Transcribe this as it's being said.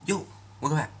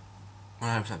Welcome back.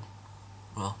 Another episode.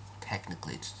 Well,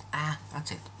 technically it's that's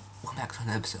it. Welcome back to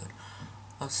another episode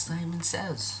of Simon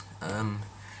Says.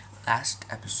 Last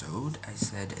episode I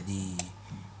said the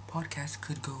podcast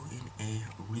could go in a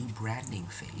rebranding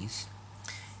phase,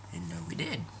 and we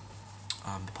did.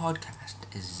 The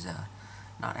podcast is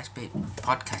not SBA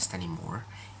podcast anymore.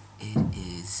 It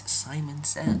is Simon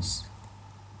Says,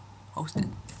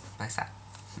 hosted by Sam.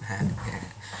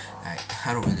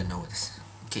 I don't really know what this.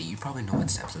 Okay, you probably know what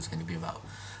this episode is going to be about,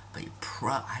 but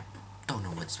I don't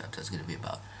know what this episode is going to be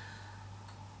about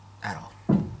at all.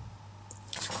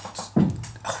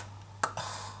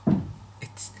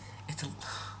 It's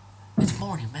it's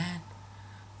morning, man.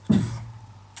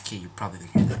 Okay, you're probably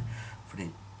gonna hear that for the.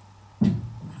 Are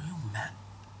you mad?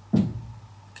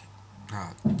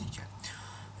 Okay, yeah.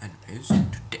 Anyways,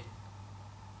 today.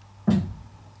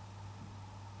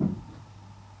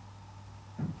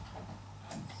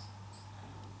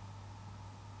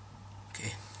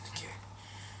 Okay.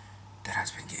 That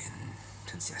has been getting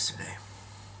since yesterday.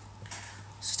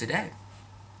 So today,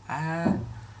 a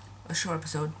short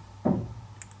episode.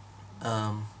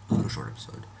 A little short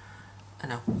episode. I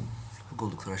know. We'll go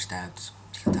look at our stats.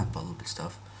 We'll talk about a little bit of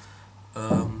stuff.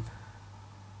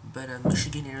 But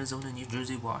Michigan, Arizona, New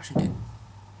Jersey, Washington.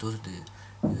 Those are the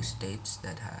US states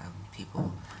that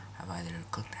people have either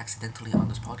clicked accidentally on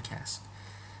this podcast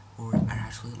or are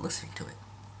actually listening to it.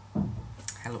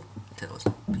 Hello to those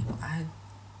people. I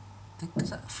think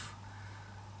that's that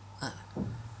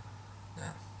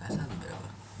sounds a bit of a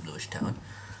bluish tone.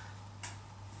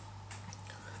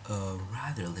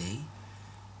 Ratherly,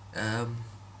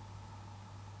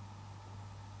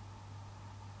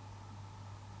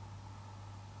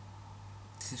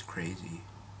 this is crazy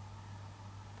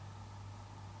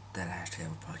that I actually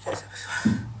have a podcast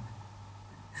episode.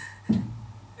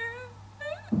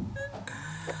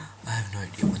 I have no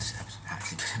idea what this episode is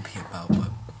actually going to be about,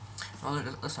 but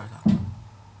let's start off.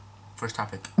 First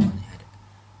topic on the head.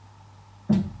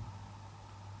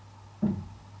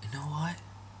 You know what?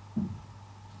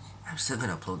 I'm still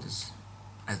gonna upload this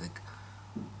as like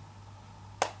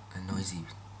a noisy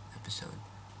episode,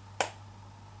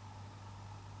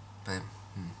 but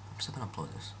I'm still gonna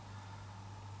upload this.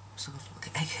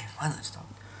 Okay, fine, let's stop.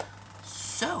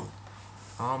 So,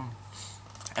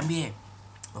 NBA.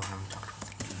 Oh, I haven't talked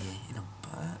about the NBA in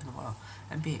a while.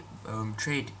 NBA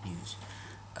trade news.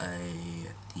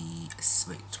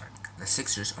 The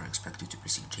Sixers are expected to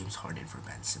receive James Harden for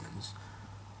Ben Simmons.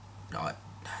 Not,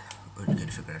 we're going to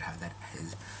figure out how that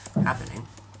is happening.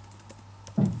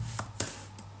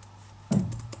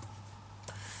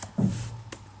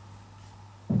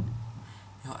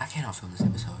 I cannot film this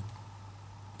episode,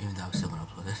 even though I'm still going to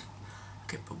upload it.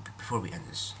 Okay, but before we end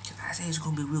this, I say it's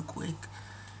going to be real quick.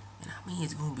 And I mean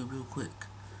it's going to be real quick.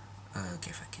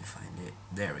 Okay, if I can find it.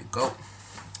 There we go.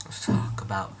 Let's talk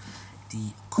about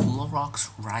the Clorox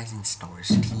Rising Stars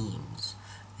teams.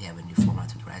 They have a new format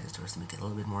to the Rising Stars to make it a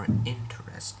little bit more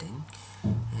interesting.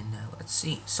 And let's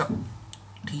see. So,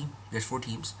 there's 4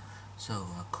 teams. So,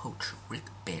 Coach Rick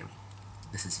Barry.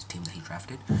 This is the team that he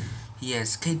drafted. He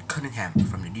has Cade Cunningham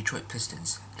from the Detroit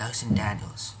Pistons, Dyson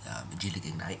Daniels, G League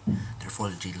Ignite. Therefore,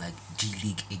 the G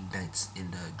League Ignites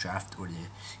in the draft or in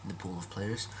the pool of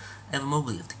players. Evan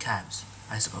Mobley of the Cavs,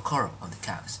 Isaac Okoro of the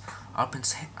Cavs,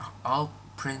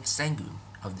 Prince Sengun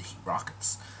of the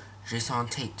Rockets, Jason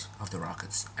Tate of the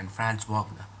Rockets, and Franz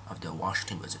Wagner of the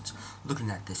Washington Wizards. Looking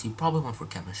at this, you probably went for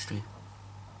chemistry.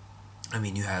 I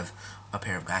mean, you have a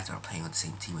pair of guys that are playing on the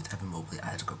same team with Evan Mobley,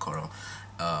 Isaac Okoro,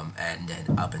 and then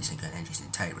Prince Sengun and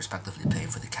Jason Tate, respectively, playing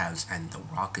for the Cavs and the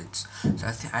Rockets. So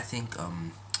I think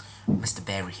Mr.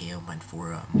 Barry here went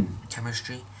for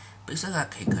chemistry. But you still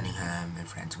got Cade Cunningham and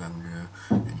Franz Wagner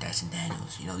and Dyson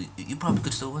Daniels. You probably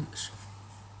could still win this.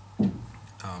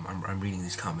 I'm reading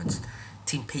these comments.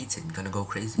 Team Payton gonna go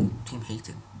crazy. Team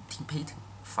Payton,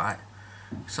 fire.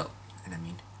 So, and I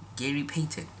mean Gary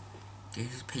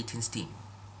Payton's team.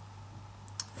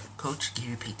 Coach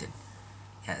Gary Payton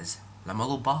has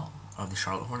LaMelo Ball of the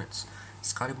Charlotte Hornets,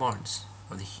 Scotty Barnes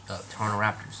of the Toronto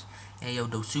Raptors, Ayo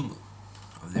Dosunmu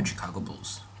of the Chicago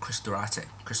Bulls, Chris Duarte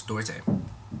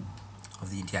of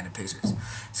the Indiana Pacers,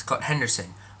 Scott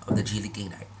Henderson of the G League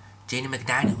Ignite, Jaden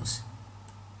McDaniels.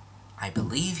 I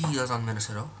believe he is on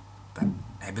Minnesota, but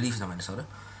I believe he's on Minnesota.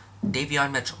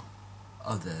 Davion Mitchell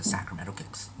of the Sacramento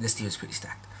Kings. This team is pretty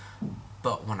stacked.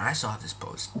 But when I saw this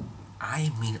post,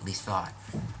 I immediately thought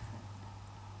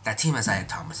that Team Isaiah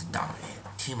Thomas is dominated.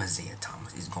 Team Isaiah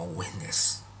Thomas is gonna win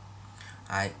this.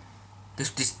 This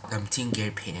Team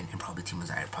Gary Payton and probably Team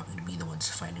Isaiah are probably gonna be the ones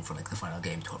fighting for like the final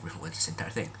game to win this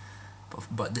entire thing.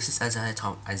 But this is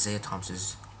Isaiah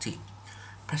Thomas's team.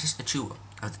 Precious Achiuwa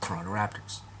of the Toronto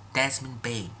Raptors, Desmond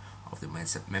Bane of the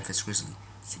Memphis Grizzlies,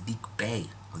 Saddiq Bey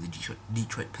of the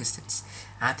Detroit Pistons,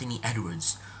 Anthony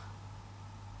Edwards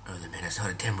of the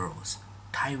Minnesota Timberwolves,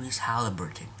 Tyrese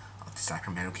Halliburton of the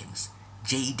Sacramento Kings,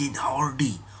 Jaden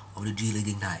Hardy of the G League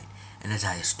Ignite, and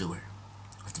Isaiah Stewart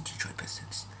of the Detroit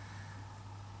Pistons.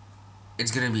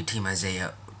 It's gonna be Team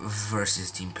Isaiah versus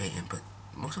Team Peyton, but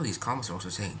most of these comments are also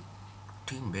saying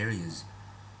Team Barry is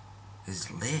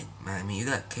lit, man. I mean, you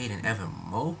got Cade and Evan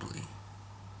Mobley,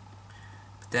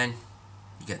 but then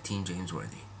you got Team James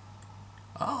Worthy.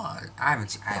 Oh, I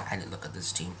didn't look at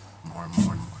this team more and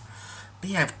more and more. But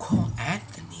you have Cole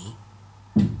Anthony,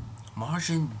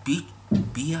 Marjin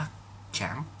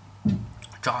Biacham,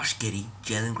 Josh Giddey,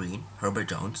 Jalen Green, Herbert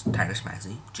Jones, Tyrese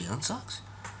Maxey, Jalen Suggs.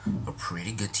 A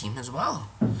pretty good team as well.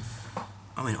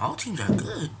 I mean, all teams are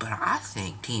good, but I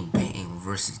think Team Payton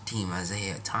versus Team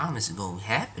Isaiah Thomas is going to be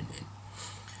happening.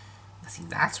 I think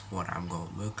that's what I'm going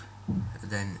to look.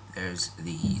 Then there's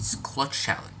the Clutch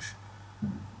Challenge.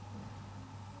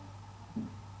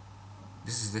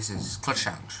 This is Clutch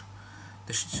Challenge.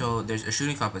 So there's a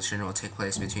shooting competition that will take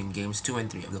place between games 2 and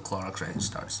 3 of the Clorox Rising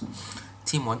Stars.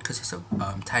 Team 1 consists of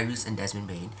Tyrese and Desmond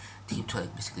Bane. Team 2,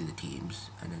 like basically the teams.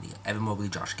 And then you got Evan Mobley,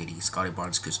 Josh Giddey, Scotty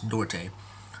Barnes, Chris Duarte.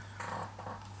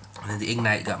 And then the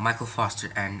Ignite got Michael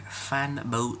Foster and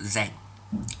Fanbo Zhang.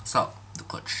 So, the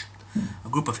Clutch. A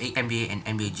group of 8 NBA and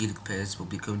NBA G League players will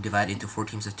become divided into 4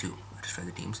 teams of 2, just for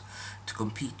the teams, to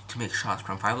compete to make shots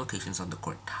from 5 locations on the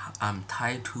court,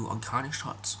 tied to iconic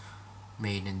shots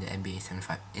made in the NBA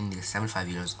 75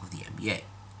 years of the NBA.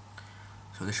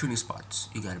 So the shooting spots,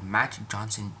 you got Magic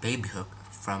Johnson baby hook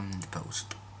from the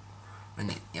post,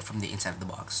 from the inside of the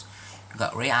box. You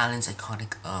got Ray Allen's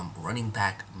iconic running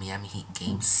back Miami Heat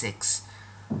Game 6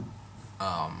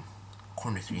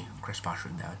 corner 3, Chris Bosh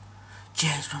down.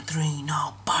 James from 3,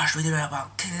 no, Bosh with it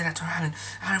about, kick it out to Allen,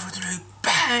 Allen for 3,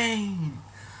 bang!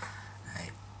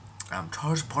 Right.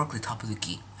 Charles Barkley top of the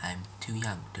key. I'm too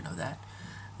young to know that.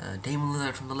 Damian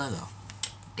Lillard from the Lego.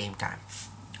 Dame time.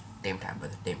 Dame time,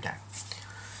 brother. Dame time.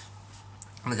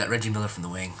 And I got Reggie Miller from the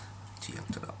wing. Too young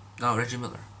to know. No, Reggie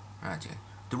Miller. Alright, yeah.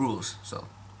 The rules. So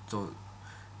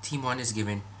team 1 is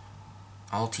given,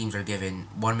 all teams are given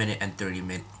 1 minute and 30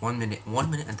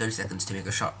 seconds to make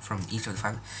a shot from each of the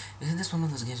 5. Isn't this one of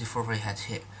those games before where I had to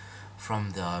hit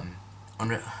from the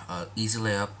easy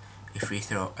layup, a free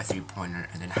throw, a 3-pointer,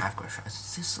 and then a half-court shot?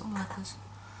 Is this something like this?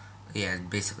 Yeah,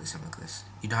 basically something like this.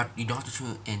 You don't have to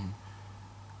shoot in.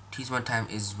 Teams 1 time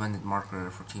is when the marker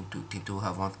for team 2. Team 2 will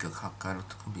have 1 kill count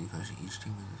to complete each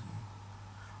team.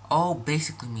 Oh,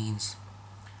 basically means,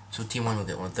 so team 1 will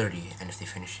get 130, and if they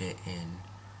finish it in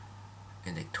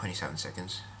like 27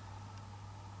 seconds.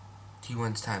 Team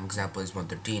 1's time example is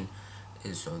 113,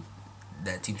 is so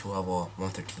that team 2 will have a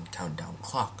 113 countdown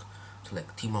clock. So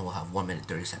like team 1 will have 1 minute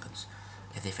 30 seconds.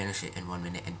 If they finish it in 1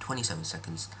 minute and 27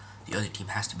 seconds, the other team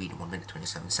has to beat in 1 minute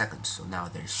 27 seconds. So now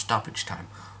their stoppage time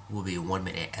will be 1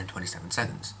 minute and 27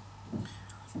 seconds.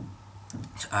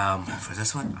 For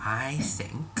this one, I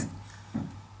think,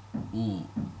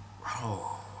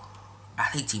 I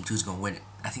think Team 2 is gonna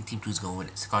win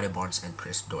it. Scotty Barnes and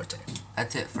Chris Duarte.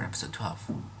 That's it for episode 12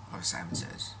 of Simon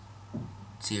Says.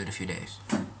 See you in a few days.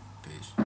 Peace.